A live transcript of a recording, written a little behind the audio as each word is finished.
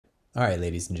All right,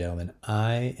 ladies and gentlemen,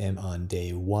 I am on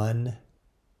day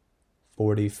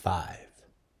 145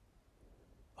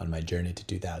 on my journey to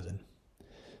 2000.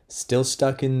 Still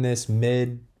stuck in this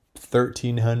mid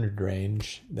 1300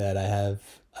 range that I have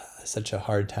such a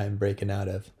hard time breaking out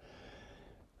of.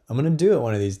 I'm going to do it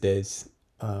one of these days.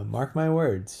 Mark my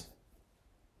words.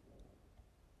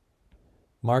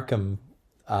 Mark them.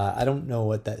 I don't know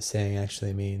what that saying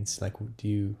actually means. Like, do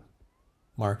you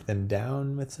mark them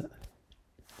down with...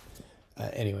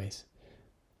 anyways,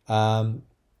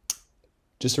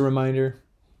 just a reminder,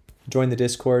 join the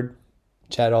Discord,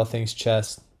 chat all things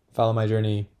chess, follow my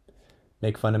journey,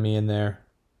 make fun of me in there,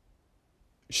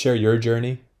 share your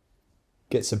journey,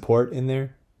 get support in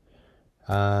there.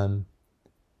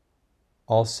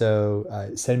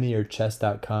 Also, send me your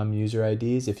chess.com user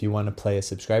IDs if you want to play a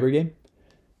subscriber game.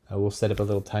 We'll set up a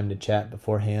little time to chat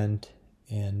beforehand,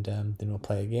 and then we'll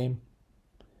play a game.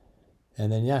 And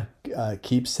then, yeah,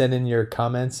 keep sending your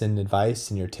comments and advice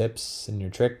and your tips and your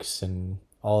tricks and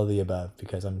all of the above,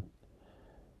 because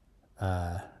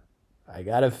I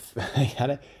gotta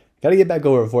get back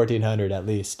over 1400 at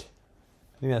least.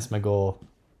 I think that's my goal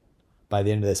by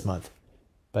the end of this month.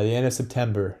 By the end of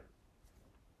September,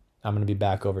 I'm gonna be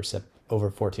back over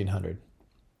 1400.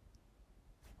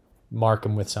 Mark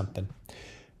them with something.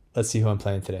 Let's see who I'm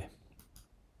playing today.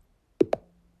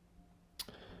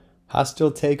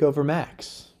 Hostile Takeover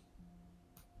Max.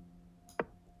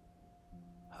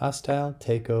 Hostile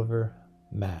Takeover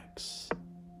Max.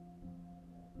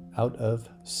 Out of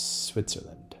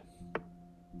Switzerland.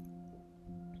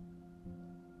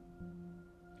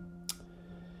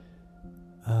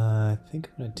 I think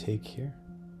I'm going to take here.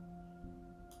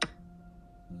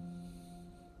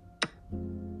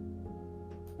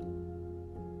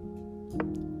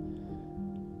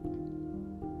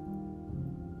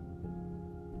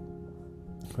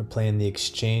 We're playing the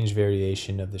exchange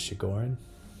variation of the Chigorin.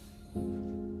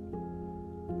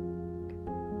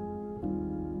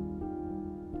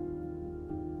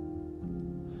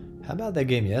 How about that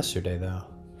game yesterday, though?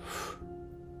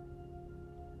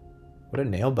 What a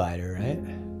nail biter, right?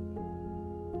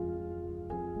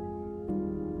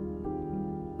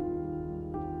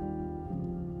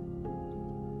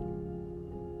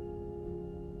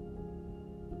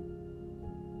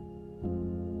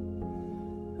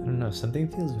 Something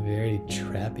feels very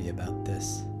trappy about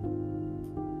this.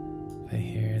 If I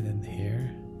hear, then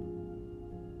here.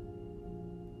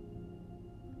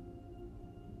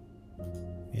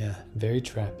 Yeah, very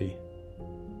trappy.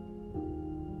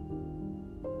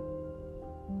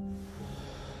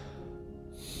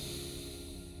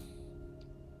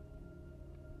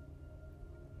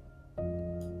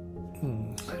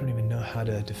 I don't even know how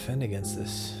to defend against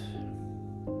this.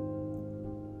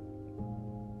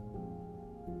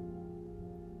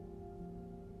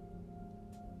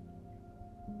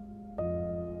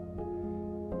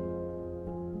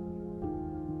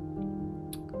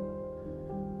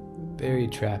 Very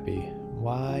trappy.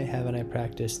 Why haven't I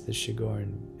practiced the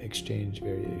Chigorin exchange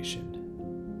variation?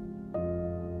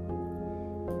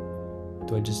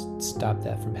 Do I just stop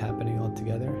that from happening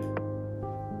altogether?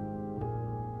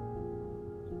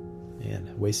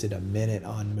 Man, wasted a minute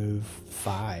on move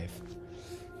 5.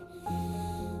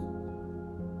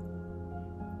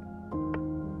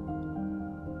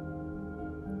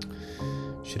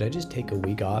 Should I just take a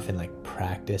week off and like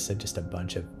practice just a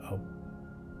bunch of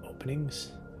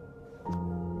openings?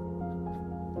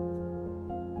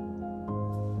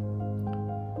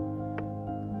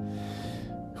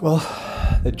 Well,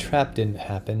 the trap didn't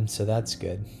happen, so that's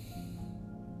good.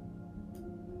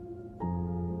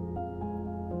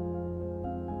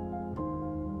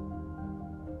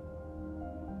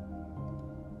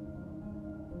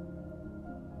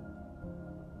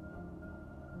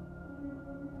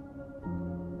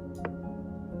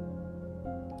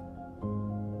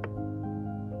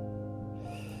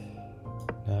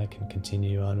 Now I can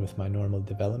continue on with my normal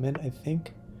development, I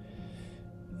think.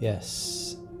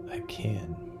 Yes, I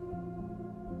can.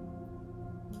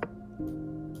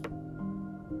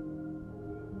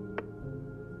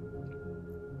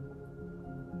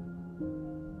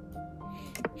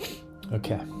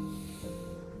 Okay.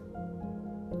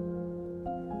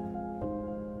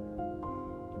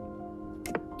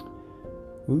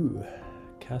 Ooh,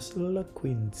 Castle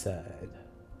Queenside.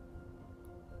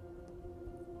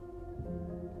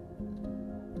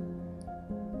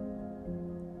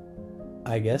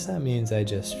 I guess that means I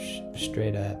just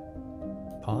straight up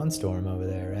pawn storm over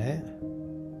there, right?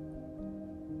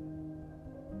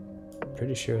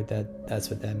 Pretty sure that's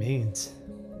what that means.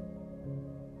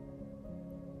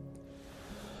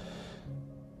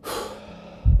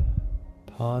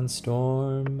 Pawn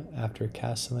storm after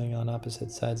castling on opposite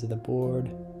sides of the board.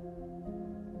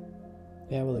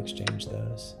 Yeah, we'll exchange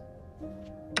those.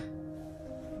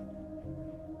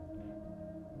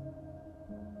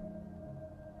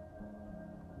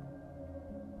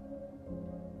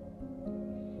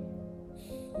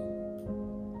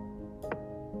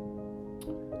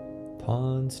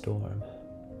 Pawn storm.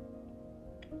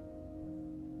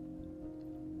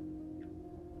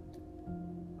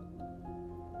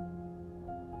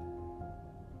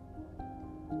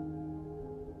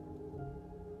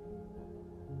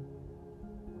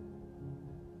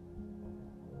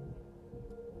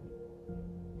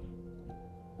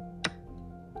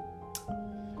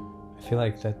 I feel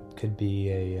like that could be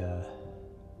a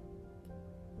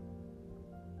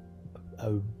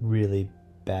really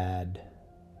bad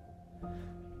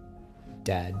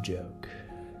dad joke.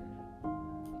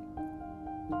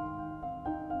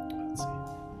 Let's see.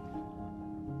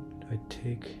 Do I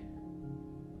take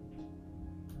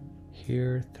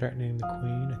here, threatening the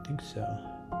queen? I think so.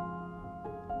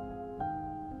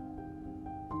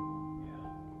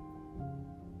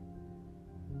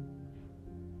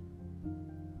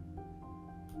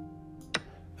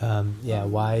 Yeah,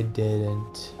 why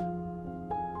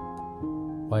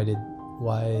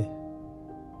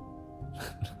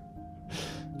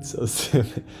it's so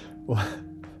stupid. Why?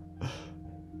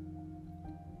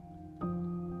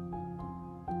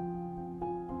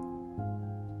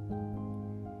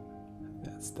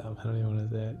 That's dumb. I don't even want to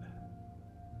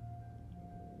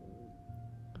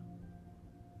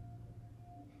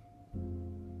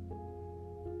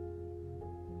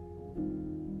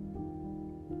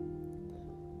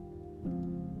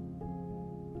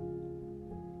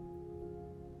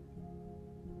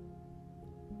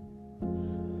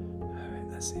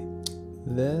say it.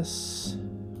 This,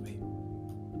 wait.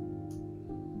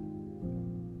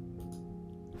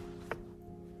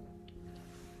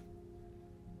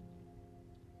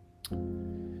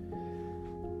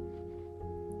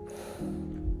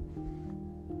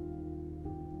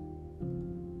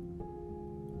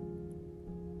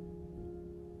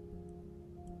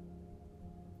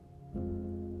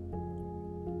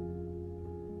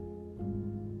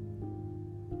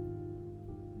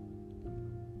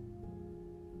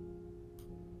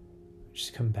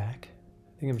 Just come back. I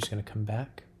think I'm just gonna come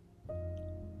back.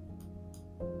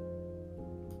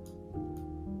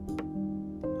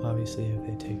 Obviously, if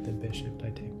they take the bishop,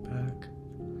 I take back.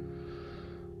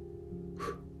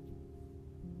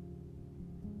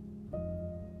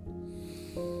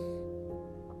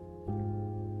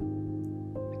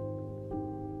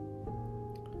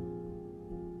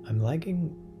 I'm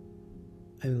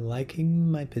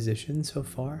liking my position so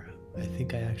far. I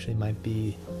think I actually might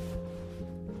be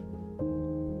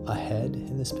ahead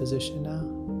in this position now.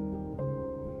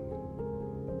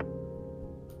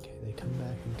 Okay, they come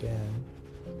back again.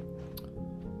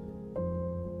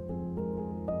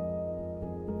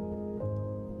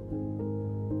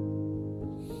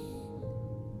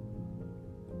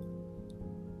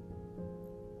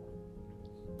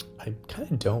 I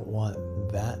kind of don't want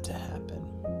that to happen.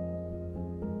 I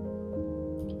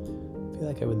feel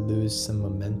like I would lose some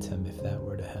momentum if that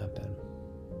were to happen.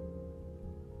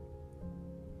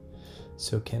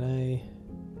 So can I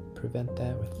prevent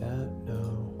that with that?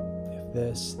 No. If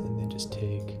this, then they just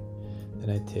take. Then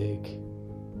I take.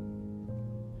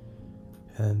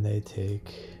 And they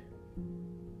take.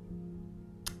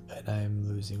 And I'm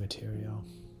losing material.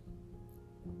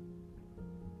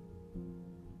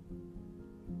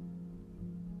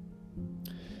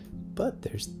 But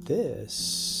there's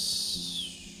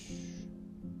this.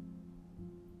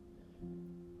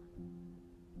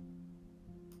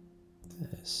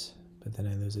 This. But then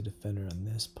I lose a defender on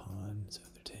this pawn, so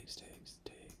if it takes.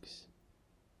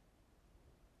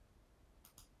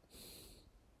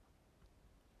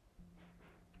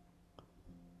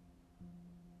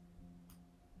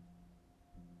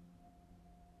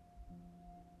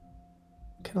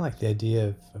 Kind of like the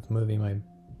idea of moving my...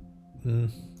 I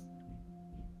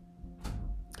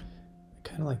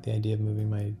kind of like the idea of moving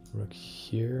my rook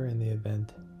here in the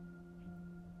event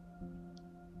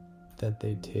that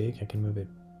they take. I can move it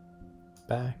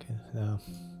back. No.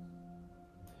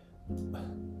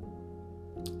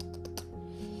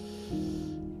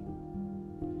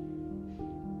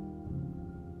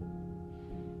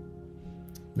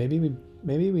 Maybe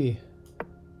we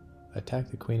attack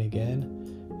the queen again,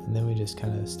 and then we just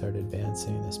kind of start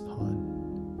advancing this pawn.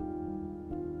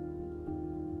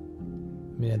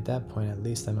 I mean, at that point, at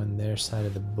least I'm on their side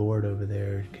of the board over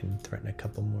there. Can threaten a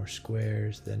couple more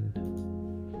squares, then...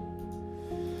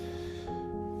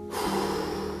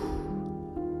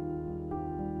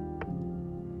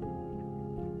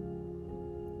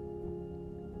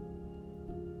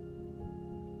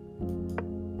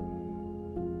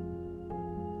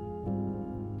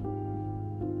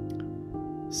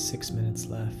 Six minutes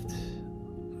left.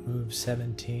 Move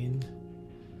 17.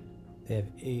 They have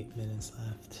 8 minutes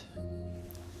left.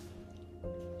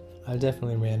 I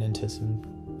definitely ran into some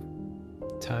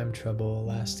time trouble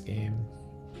last game,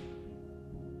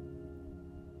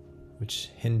 which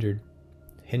hindered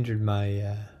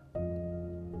my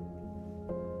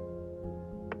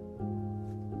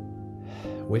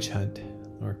witch hunt,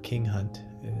 or king hunt,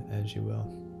 as you will.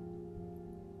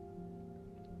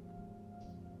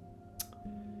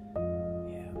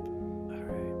 Yeah, all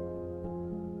right.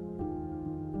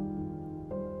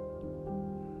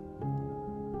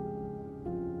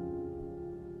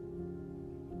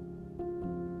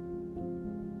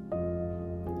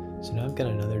 So now I've got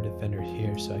another defender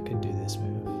here, so I could do this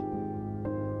move.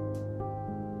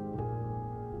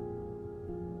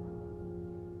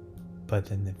 But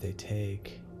then if they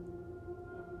take,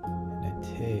 and I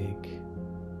take,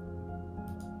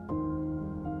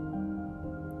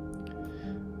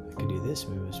 I could do this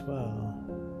move as well.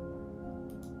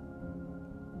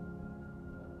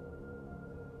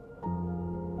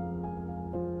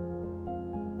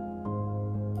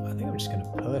 I think I'm just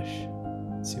gonna push.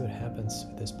 See what happens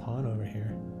with this pawn over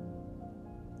here.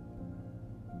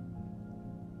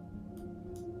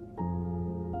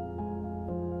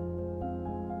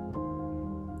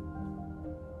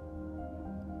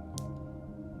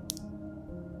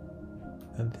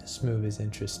 Now this move is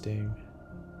interesting,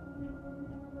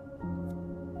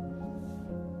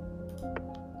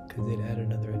 because they'd add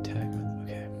another attack on.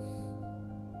 Okay.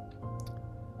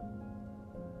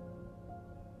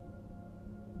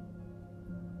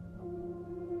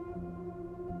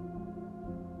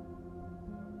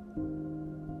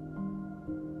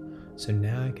 So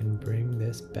now I can bring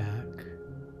this back.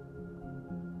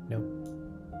 Nope.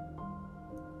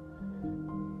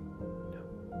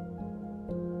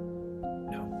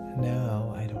 No.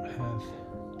 Now I don't have.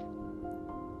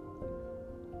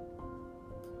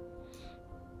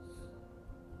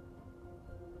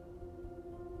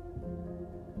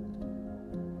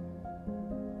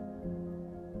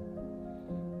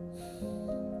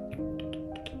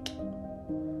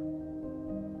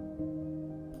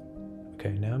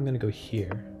 Okay, now I'm gonna go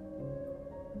here,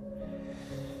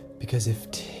 because if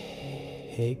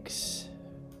takes,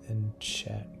 then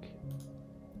check.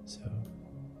 So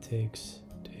takes,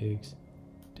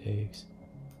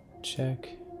 check,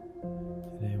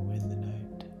 and I win the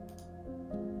knight.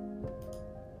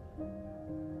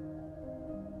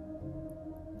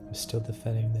 I'm still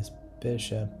defending this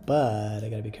bishop, but I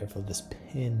gotta be careful of this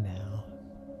pin now.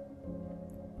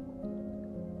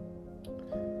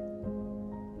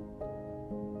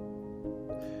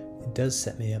 It does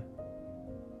set me up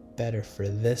better for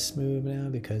this move now,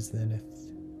 because then if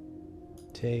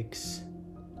takes,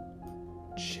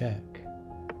 check.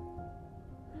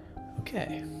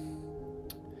 Okay,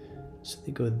 so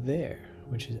they go there,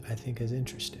 which is, I think, is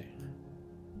interesting.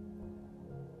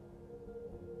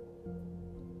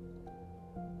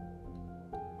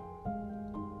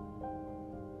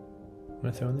 I'm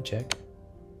gonna throw in the check.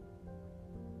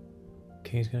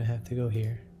 King's gonna have to go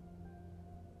here.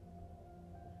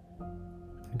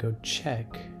 Go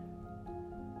check.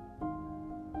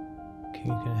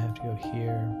 King's gonna have to go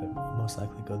here, but most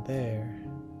likely go there.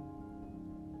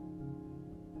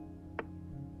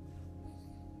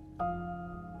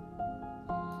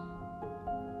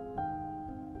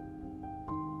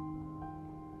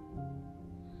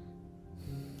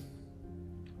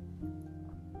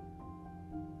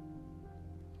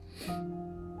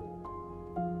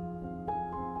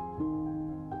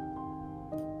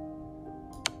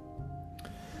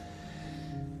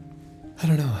 I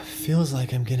don't know, it feels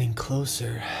like I'm getting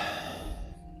closer.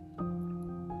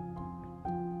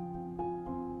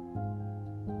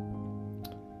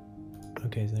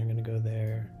 Okay, so they're gonna go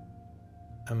there.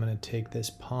 I'm gonna take this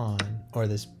pawn, or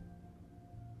this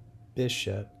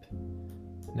bishop,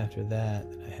 and after that,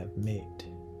 I have mate.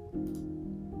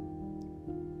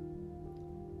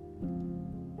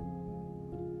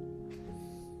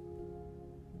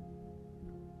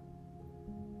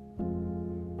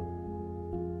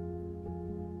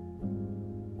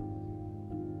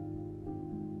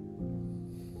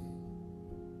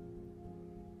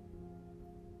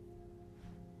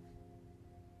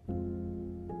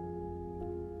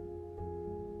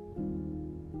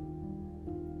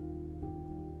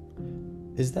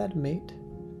 Is that a mate?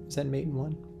 Is that mate in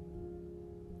one?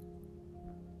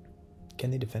 Can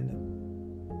they defend it?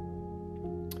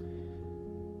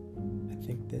 I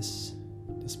think this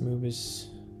move is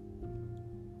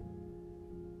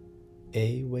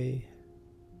a way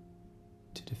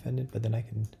to defended, but then I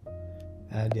can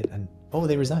add yet an... Oh,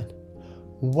 they resigned.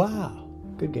 Wow,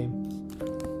 good game.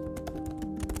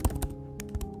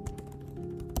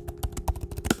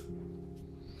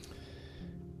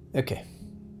 Okay.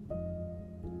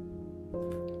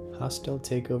 Hostile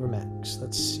takeover max.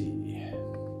 Let's see.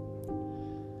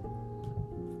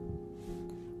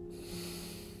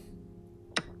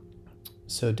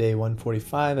 So day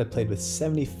 145, I played with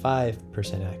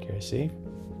 75% accuracy.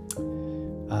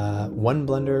 One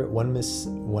blunder, one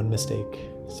mistake.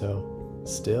 So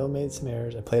still made some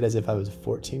errors. I played as if I was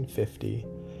 1450.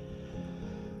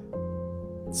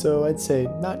 So I'd say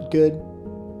not good,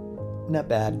 not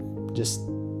bad, just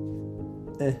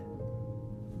eh.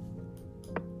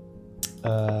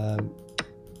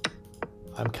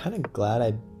 I'm kind of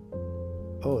glad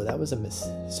oh, that was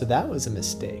so that was a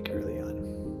mistake early on.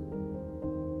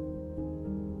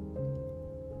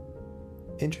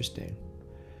 Interesting.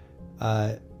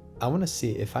 I want to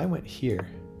see if I went here,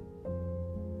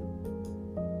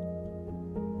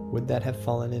 would that have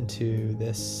fallen into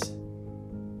this?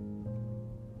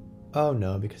 Oh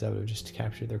no, because I would have just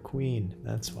captured their queen.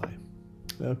 That's why.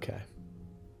 Okay.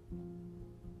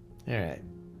 All right.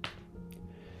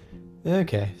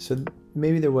 Okay, so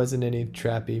maybe there wasn't any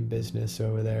trappy business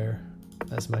over there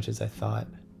as much as I thought.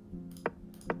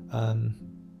 And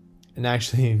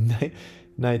actually,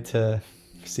 knight to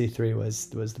c3 was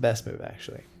the best move,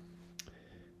 actually.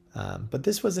 But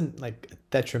this wasn't like a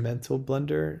detrimental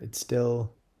blunder. It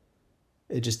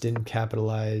just didn't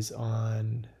capitalize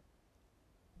on,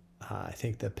 I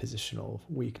think, the positional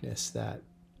weakness that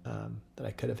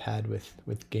I could have had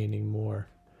with gaining more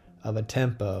of a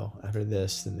tempo after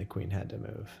this, then the queen had to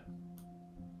move.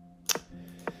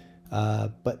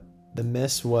 But the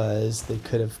miss was they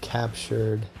could have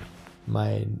captured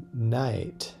my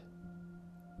knight.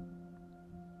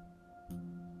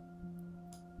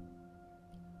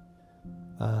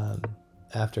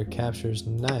 After captures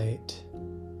knight,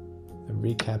 it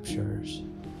recaptures,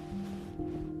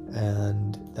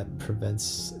 and that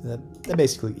prevents that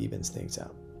basically evens things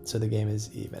out. So the game is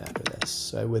even after this.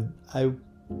 So I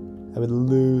would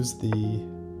lose the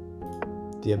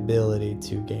ability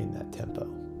to gain that tempo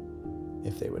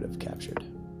if they would have captured.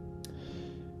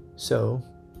 So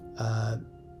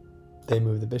they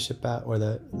move the bishop out, or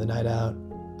the knight out.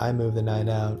 I move the knight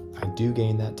out. I do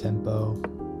gain that tempo,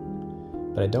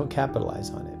 but I don't capitalize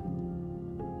on it.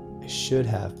 I should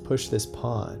have pushed this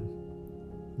pawn,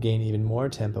 gain even more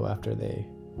tempo after they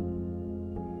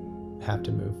have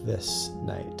to move this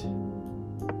knight.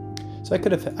 So I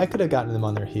could have gotten them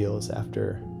on their heels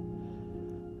after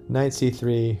knight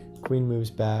c3, queen moves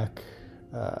back,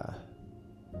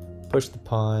 push the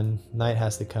pawn, knight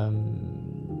has to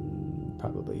come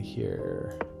probably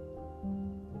here.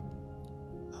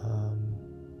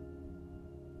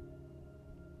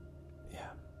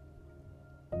 Yeah.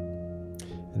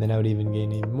 And then I would even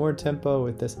gain even more tempo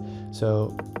with this.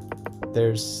 So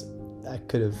I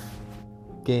could have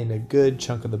gained a good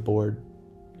chunk of the board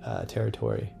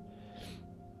territory.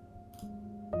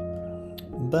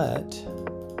 But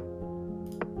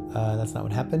that's not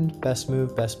what happened. Best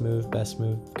move, best move, best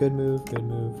move, good move, good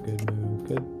move, good move,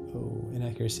 good. Oh,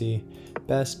 inaccuracy.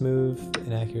 Best move,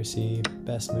 inaccuracy,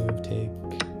 best move, take,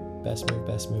 best move,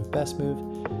 best move, best move.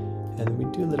 And then we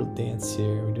do a little dance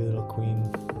here. We do a little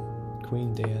queen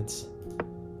dance.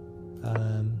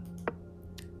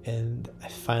 And I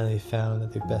finally found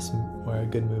that the best or a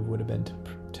good move would have been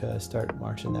to start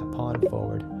marching that pawn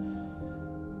forward.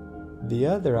 The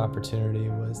other opportunity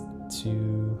was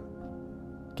to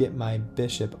get my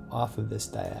bishop off of this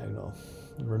diagonal,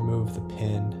 remove the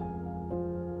pin,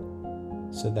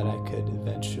 so that I could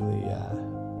eventually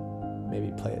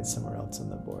maybe play it somewhere else on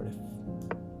the board,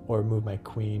 or move my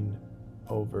queen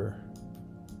over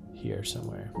here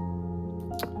somewhere.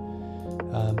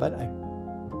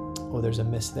 But there's a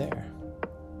miss there.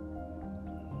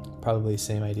 Probably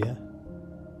same idea.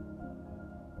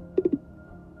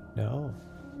 No.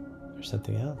 There's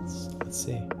something else. Let's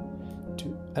see.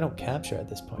 I don't capture at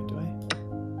this point, do I?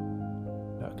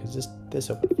 No, because this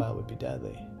open file would be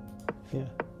deadly. Yeah.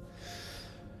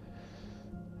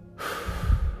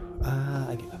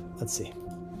 I give up. Let's see.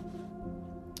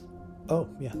 Oh,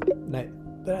 yeah.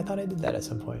 But I thought I did that at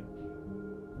some point.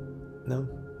 No?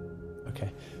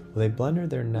 Okay. Well, they blunder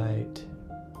their knight,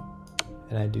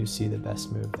 and I do see the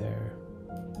best move there.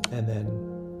 And then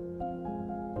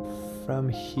from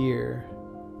here,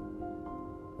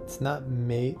 it's not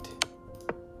mate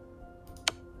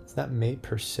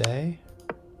per se,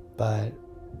 but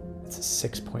it's a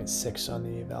 6.6 on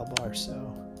the eval bar,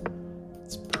 so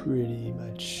it's pretty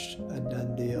much a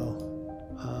done deal.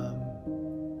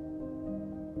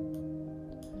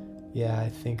 Yeah, I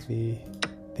think the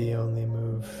only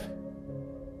move,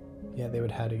 yeah, they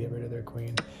would have to get rid of their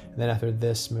queen. And then after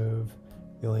this move,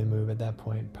 the only move at that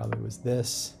point probably was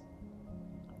this.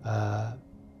 Yeah.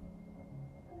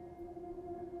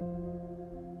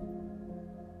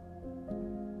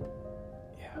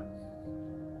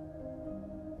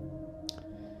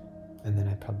 And then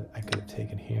I could have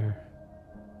taken here.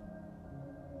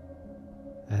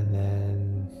 And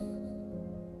then,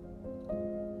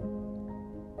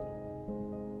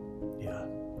 yeah,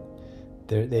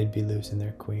 they'd be losing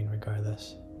their queen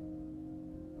regardless.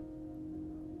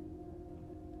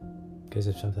 Because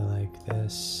of something like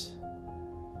this,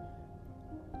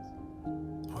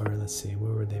 or let's see,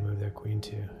 where would they move their queen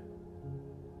to?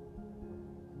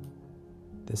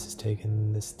 This is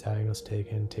taken, this diagonal's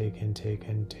taken. They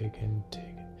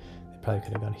probably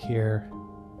could have gone here,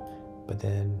 but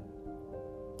then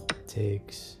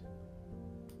takes,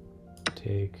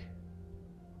 take.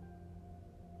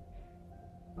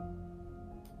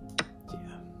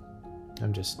 Yeah,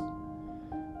 I'm just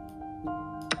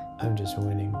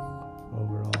winning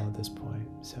overall at this point,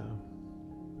 so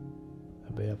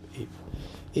I'll be up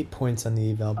 8 points on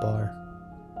the eval bar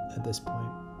at this point.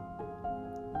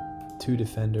 2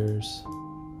 defenders.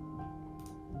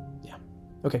 Yeah.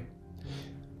 Okay.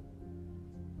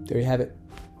 There you have it.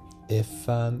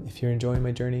 If you're enjoying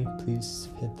my journey, please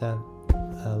hit that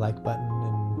like button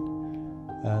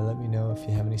and let me know if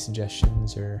you have any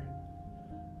suggestions or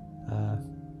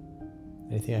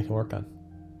anything I can work on.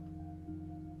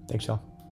 Thanks, y'all.